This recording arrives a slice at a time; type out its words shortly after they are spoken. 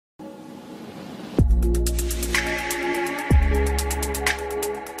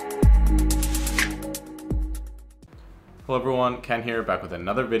Hello everyone, Ken here, back with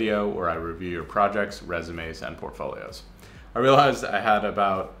another video where I review your projects, resumes, and portfolios. I realized I had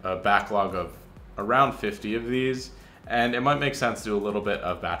about a backlog of around 50 of these, and it might make sense to do a little bit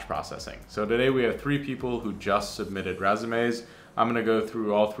of batch processing. So today we have 3 people who just submitted resumes. I'm going to go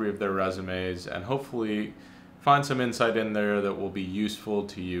through all 3 of their resumes and hopefully find some insight in there that will be useful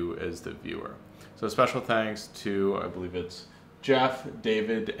to you as the viewer. So special thanks to, I believe it's Jeff,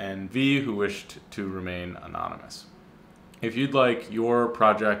 David, and V, who wished to remain anonymous. If you'd like your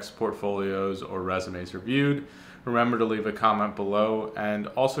projects, portfolios, or resumes reviewed, remember to leave a comment below and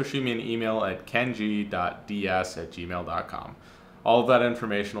also shoot me an email at kenji.ds@gmail.com. All of that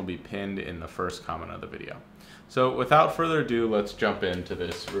information will be pinned in the first comment of the video. So without further ado, let's jump into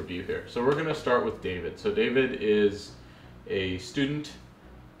this review here. So we're going to start with David. So David is a student.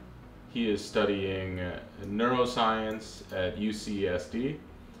 He is studying neuroscience at UCSD,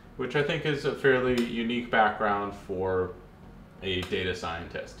 which I think is a fairly unique background for a data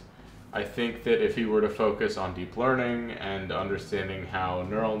scientist. I think that if he were to focus on deep learning and understanding how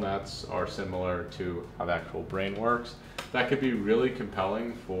neural nets are similar to how the actual brain works, that could be really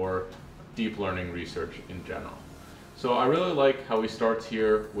compelling for deep learning research in general. So I really like how he starts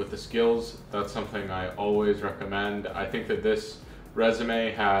here with the skills. That's something I always recommend. I think that this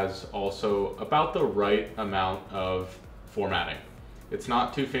resume has also about the right amount of formatting. It's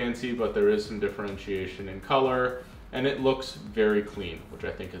not too fancy, but there is some differentiation in color, and it looks very clean, which I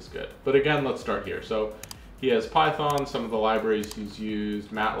think is good. But again, let's start here. So he has Python, some of the libraries he's used,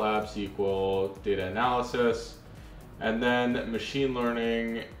 MATLAB, SQL, data analysis, and then machine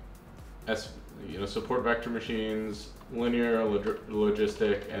learning, support vector machines, linear,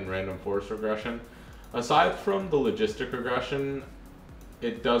 logistic, and random forest regression. Aside from the logistic regression,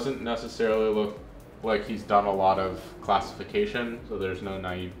 it doesn't necessarily look like he's done a lot of classification. So there's no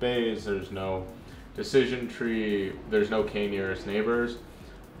naive Bayes, there's no decision tree, there's no k-nearest neighbors.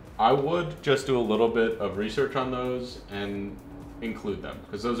 I would just do a little bit of research on those and include them,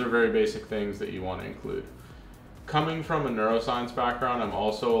 because those are very basic things that you want to include. Coming from a neuroscience background, I'm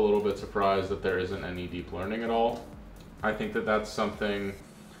also a little bit surprised that there isn't any deep learning at all. I think that that's something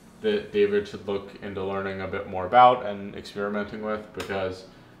that David should look into learning a bit more about and experimenting with, because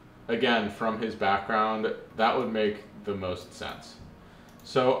again, from his background, that would make the most sense.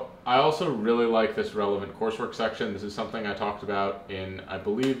 So I also really like this relevant coursework section. This is something I talked about in, I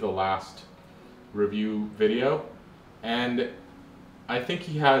believe, the last review video. And I think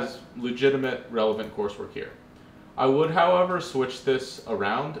he has legitimate relevant coursework here. I would, however, switch this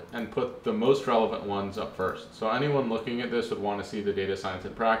around and put the most relevant ones up first. So anyone looking at this would want to see the data science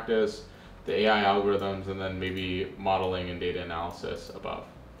in practice, the AI algorithms, and then maybe modeling and data analysis above.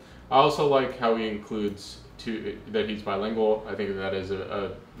 I also like how he includes that he's bilingual. I think that is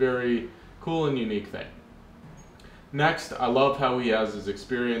a very cool and unique thing. Next, I love how he has his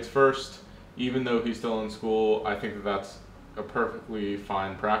experience first. Even though he's still in school, I think that that's a perfectly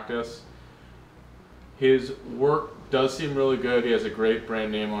fine practice. His work does seem really good. He has a great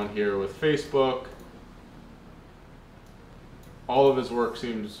brand name on here with Facebook. All of his work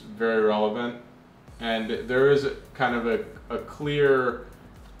seems very relevant, and there is kind of a clear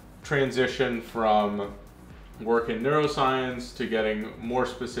transition from work in neuroscience to getting more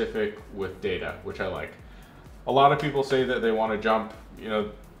specific with data, which I like. A lot of people say that they want to jump,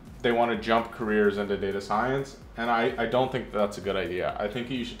 careers into data science, and I don't think that's a good idea. I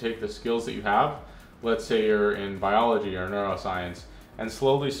think you should take the skills that you have, let's say you're in biology or neuroscience, and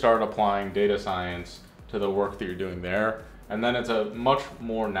slowly start applying data science to the work that you're doing there, and then it's a much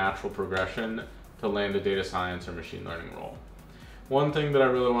more natural progression to land a data science or machine learning role. One thing that I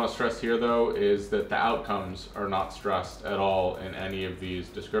really want to stress here, though, is that the outcomes are not stressed at all in any of these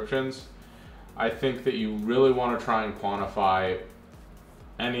descriptions. I think that you really want to try and quantify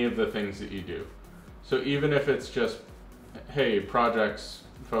any of the things that you do. So even if it's just, hey, projects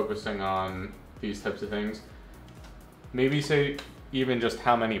focusing on these types of things, maybe say even just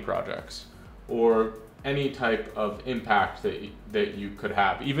how many projects or any type of impact that you could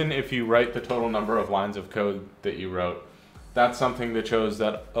have. Even if you write the total number of lines of code that you wrote, that's something that shows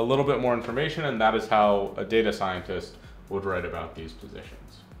that a little bit more information, and that is how a data scientist would write about these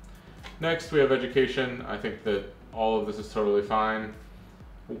positions. Next, we have education. I think that all of this is totally fine.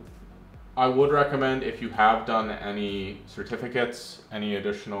 I would recommend, if you have done any certificates, any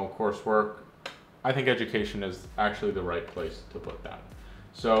additional coursework, I think education is actually the right place to put that.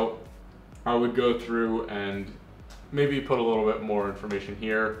 So I would go through and maybe put a little bit more information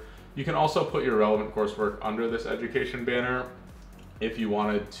here. You can also put your relevant coursework under this education banner if you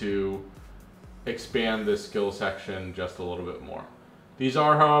wanted to expand this skill section just a little bit more. These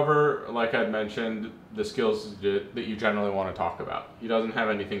are, however, like I'd mentioned, the skills that you generally want to talk about. He doesn't have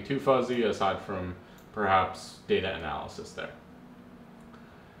anything too fuzzy aside from perhaps data analysis there.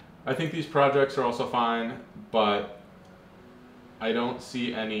 I think these projects are also fine, but I don't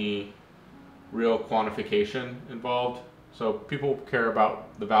see any real quantification involved. So people care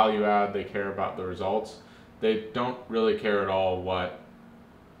about the value add, they care about the results. They don't really care at all what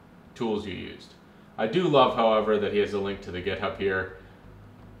tools you used. I do love, however, that he has a link to the GitHub here.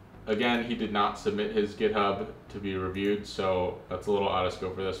 Again, he did not submit his GitHub to be reviewed, so that's a little out of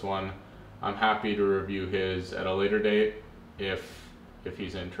scope for this one. I'm happy to review his at a later date if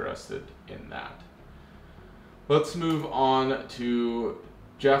he's interested in that. Let's move on to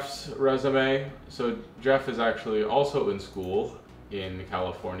Jeff's resume. So Jeff is actually also in school in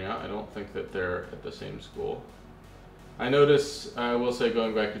California. I don't think that they're at the same school. I notice, I will say,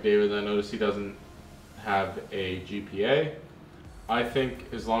 going back to David, I notice he doesn't have a GPA. I think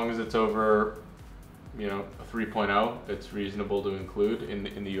as long as it's over, a 3.0, it's reasonable to include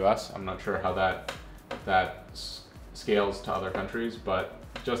in the US. I'm not sure how that scales to other countries, but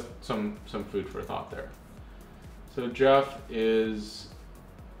just some food for thought there. So Jeff is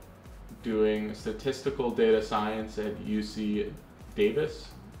doing statistical data science at UC Davis.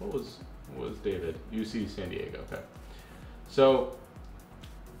 What was David? UC San Diego. Okay. So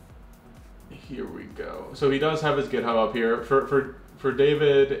here we go. So he does have his GitHub up here. For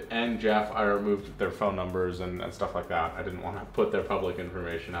David and Jeff, I removed their phone numbers and stuff like that. I didn't want to put their public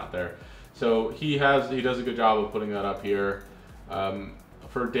information out there. So he does a good job of putting that up here.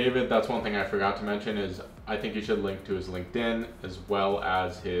 For David, that's one thing I forgot to mention is I think you should link to his LinkedIn as well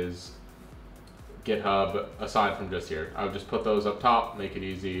as his GitHub aside from just here. I would just put those up top, make it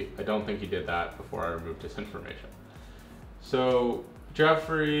easy. I don't think he did that before I removed his information. So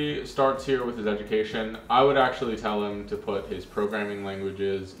Jeffrey starts here with his education. I would actually tell him to put his programming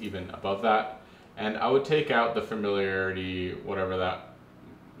languages even above that. And I would take out the familiarity, whatever that,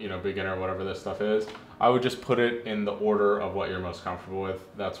 beginner, whatever this stuff is. I would just put it in the order of what you're most comfortable with.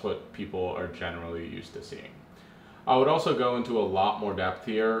 That's what people are generally used to seeing. I would also go into a lot more depth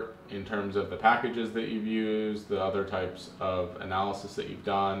here in terms of the packages that you've used, the other types of analysis that you've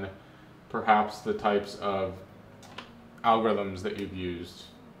done, perhaps the types of algorithms that you've used.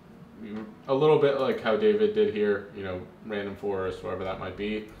 A little bit like how David did here, random forest, whatever that might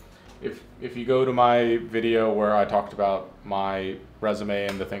be. If you go to my video where I talked about my resume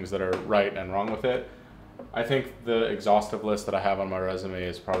and the things that are right and wrong with it, I think the exhaustive list that I have on my resume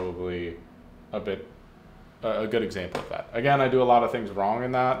is probably a good example of that. Again, I do a lot of things wrong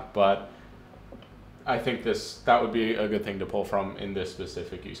in that, but I think that would be a good thing to pull from in this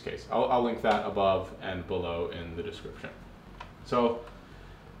specific use case. I'll link that above and below in the description. So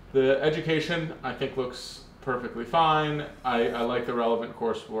the education, I think, looks perfectly fine. I like the relevant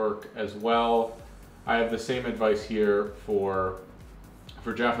coursework as well. I have the same advice here for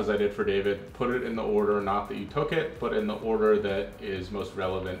Jeff as I did for David. Put it in the order, not that you took it, but in the order that is most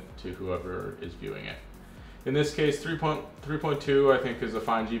relevant to whoever is viewing it. In this case, 3.2 I think is a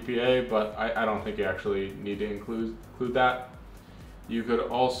fine GPA, but I don't think you actually need to include that. You could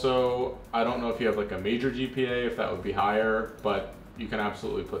also, I don't know if you have like a major GPA, if that would be higher, but you can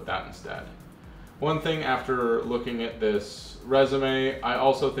absolutely put that instead. One thing after looking at this resume, I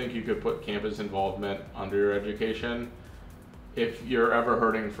also think you could put campus involvement under your education. If you're ever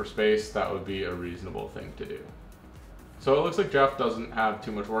hurting for space, that would be a reasonable thing to do. So it looks like Jeff doesn't have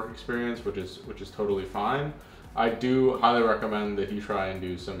too much work experience, which is totally fine. I do highly recommend that he try and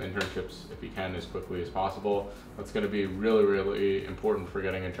do some internships if he can as quickly as possible. That's going to be really, really important for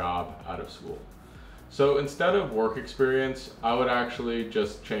getting a job out of school. So instead of work experience, I would actually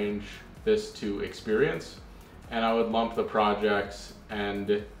just change this to experience, and I would lump the projects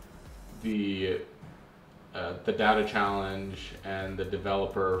and the data challenge and the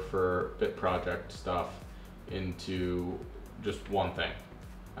developer for bit project stuff into just one thing.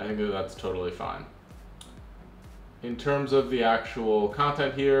 I think that that's totally fine. In terms of the actual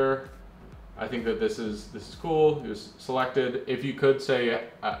content here, I think that this is cool. It was selected. If you could say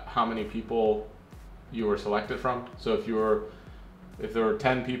how many people you were selected from. So if there were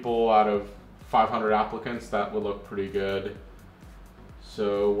 10 people out of 500 applicants, that would look pretty good.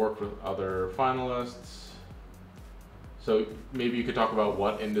 So work with other finalists. So maybe you could talk about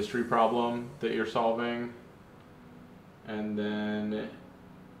what industry problem that you're solving. And then,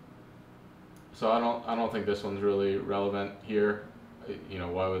 so I don't think this one's really relevant here.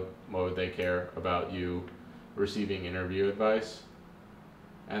 Why would they care about you receiving interview advice?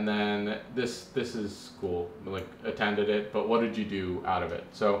 And then this is cool, like attended it, but what did you do out of it?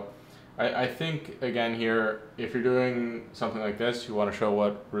 So I think, again, here, if you're doing something like this, you want to show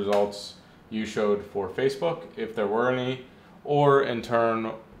what results you showed for Facebook, if there were any, or in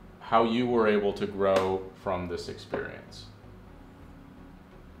turn, how you were able to grow from this experience.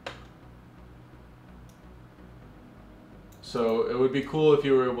 So it would be cool if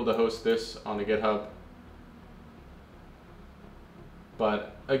you were able to host this on a GitHub.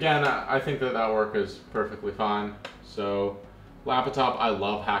 But again, I think that work is perfectly fine. So Laptop, I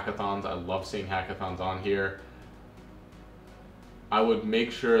love hackathons. I love seeing hackathons on here. I would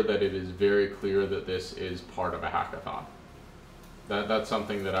make sure that it is very clear that this is part of a hackathon. That's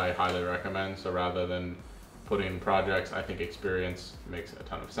something that I highly recommend. So rather than putting in projects, I think experience makes a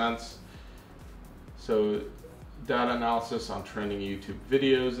ton of sense. So data analysis on trending YouTube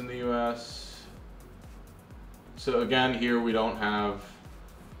videos in the US. So again, here we don't have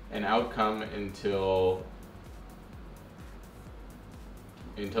an outcome until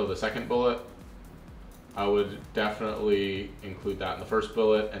the second bullet. I would definitely include that in the first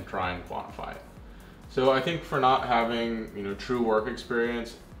bullet and try and quantify it. So I think for not having, true work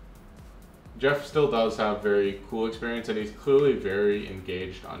experience, Jeff still does have very cool experience and he's clearly very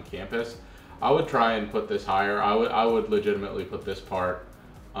engaged on campus. I would try and put this higher. I would legitimately put this part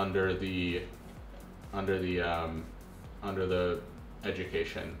under the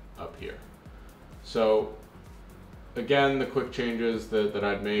education up here. So again, the quick changes that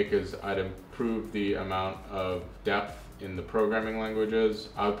I'd make is I'd improve the amount of depth in the programming languages.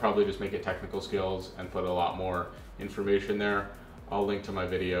 I would probably just make it technical skills and put a lot more information there. I'll link to my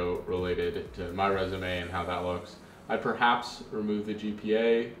video related to my resume and how that looks. I'd perhaps remove the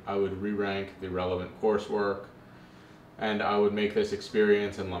GPA. I would re-rank the relevant coursework, and I would make this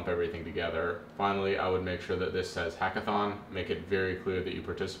experience and lump everything together. Finally, I would make sure that this says hackathon, make it very clear that you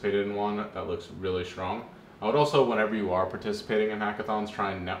participated in one. That looks really strong. I would also, whenever you are participating in hackathons,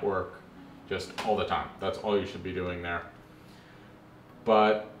 try and network just all the time. That's all you should be doing there.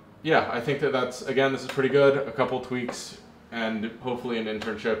 But yeah, I think that's, again, this is pretty good. A couple tweaks and hopefully an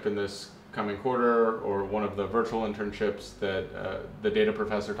internship in this coming quarter, or one of the virtual internships that the data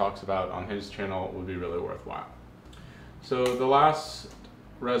professor talks about on his channel would be really worthwhile. So the last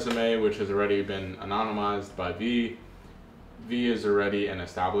resume, which has already been anonymized by V is already an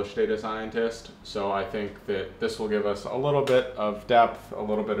established data scientist, so I think that this will give us a little bit of depth, a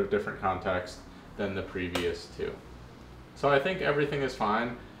little bit of different context than the previous two. So I think everything is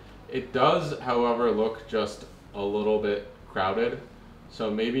fine. It does, however, look just a little bit crowded, so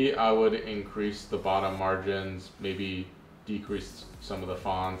maybe I would increase the bottom margins, maybe decrease some of the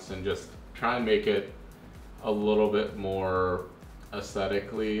fonts, and just try and make it a little bit more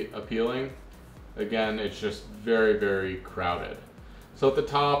aesthetically appealing. Again, it's just very, very crowded. So at the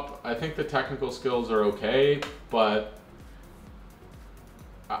top, I think the technical skills are okay, but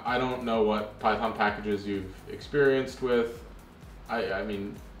I don't know what Python packages you've experienced with. I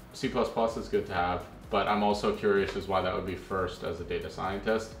mean, C++ is good to have, but I'm also curious as why that would be first as a data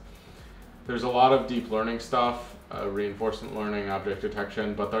scientist. There's a lot of deep learning stuff, reinforcement learning, object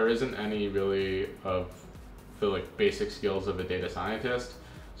detection, but there isn't any really of the basic skills of a data scientist.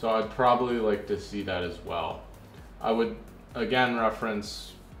 So I'd probably like to see that as well. I would again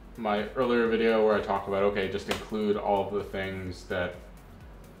reference my earlier video where I talk about, okay, just include all of the things that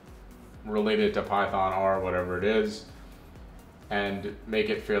related to Python or whatever it is and make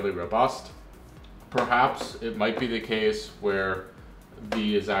it fairly robust. Perhaps it might be the case where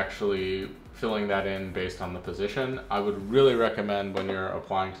V is actually filling that in based on the position. I would really recommend when you're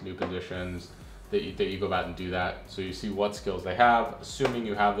applying to new positions that you go back and do that. So you see what skills they have. Assuming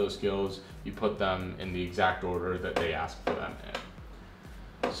you have those skills, you put them in the exact order that they ask for them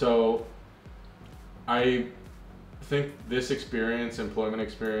in. So I think this experience, employment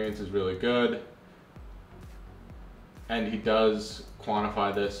experience, is really good. And he does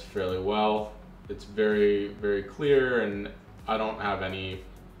quantify this fairly well. It's very, very clear, and I don't have any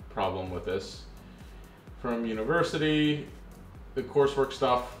problem with this. From university, the coursework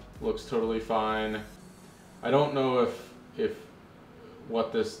stuff looks totally fine. I don't know if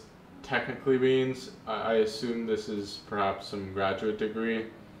what this technically means. I assume this is perhaps some graduate degree.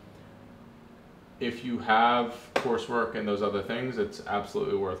 If you have coursework and those other things, it's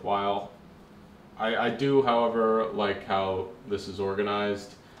absolutely worthwhile. I do, however, like how this is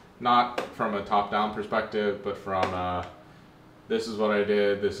organized, not from a top-down perspective, but from this is what I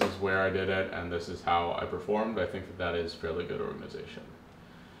did, this is where I did it, and this is how I performed. I think that is fairly good organization.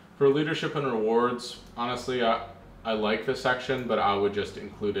 For leadership and rewards, honestly, I like this section, but I would just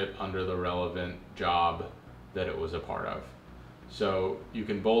include it under the relevant job that it was a part of. So you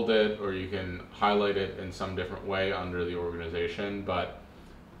can bold it or you can highlight it in some different way under the organization, but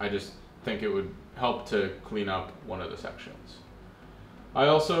I just think it would help to clean up one of the sections.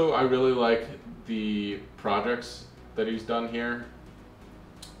 I really like the projects that he's done here.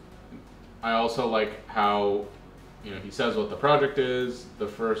 I also like how, he says what the project is. The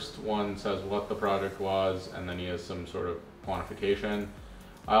first one says what the project was, and then he has some sort of quantification.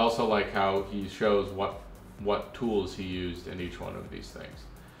 I also like how he shows what tools he used in each one of these things.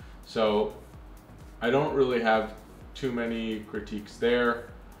 So I don't really have too many critiques there.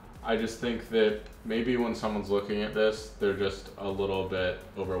 I just think that maybe when someone's looking at this, they're just a little bit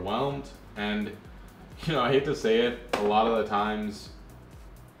overwhelmed. And, I hate to say it, a lot of the times,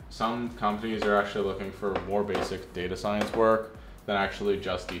 some companies are actually looking for more basic data science work than actually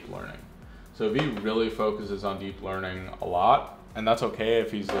just deep learning. So if he really focuses on deep learning a lot, and that's okay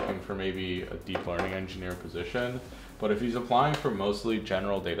if he's looking for maybe a deep learning engineer position, but if he's applying for mostly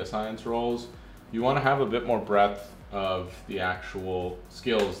general data science roles, you want to have a bit more breadth of the actual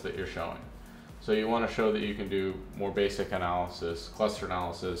skills that you're showing. So you want to show that you can do more basic analysis, cluster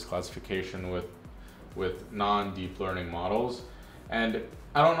analysis, classification with non-deep learning models. And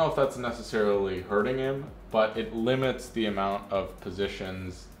I don't know if that's necessarily hurting him, but it limits the amount of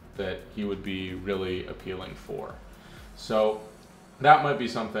positions that he would be really appealing for. So that might be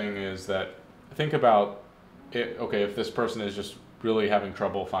something, is that think about it. Okay, if this person is just really having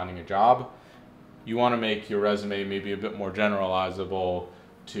trouble finding a job, you want to make your resume maybe a bit more generalizable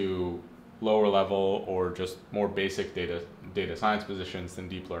to lower level or just more basic data science positions than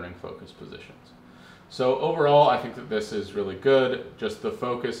deep learning focused positions. So overall, I think that this is really good. Just the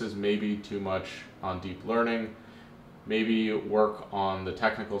focus is maybe too much on deep learning. Maybe work on the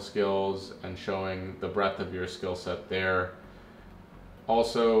technical skills and showing the breadth of your skill set there.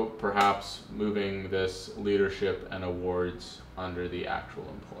 Also, perhaps moving this leadership and awards under the actual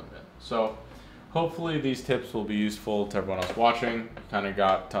employment. So hopefully these tips will be useful to everyone else watching. You kind of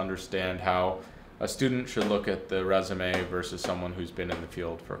got to understand how a student should look at the resume versus someone who's been in the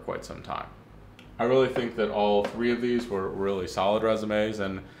field for quite some time. I really think that all three of these were really solid resumes,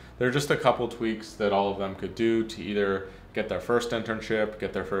 and there are just a couple tweaks that all of them could do to either get their first internship,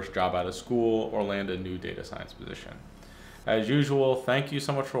 get their first job out of school, or land a new data science position. As usual, thank you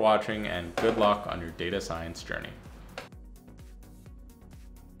so much for watching, and good luck on your data science journey.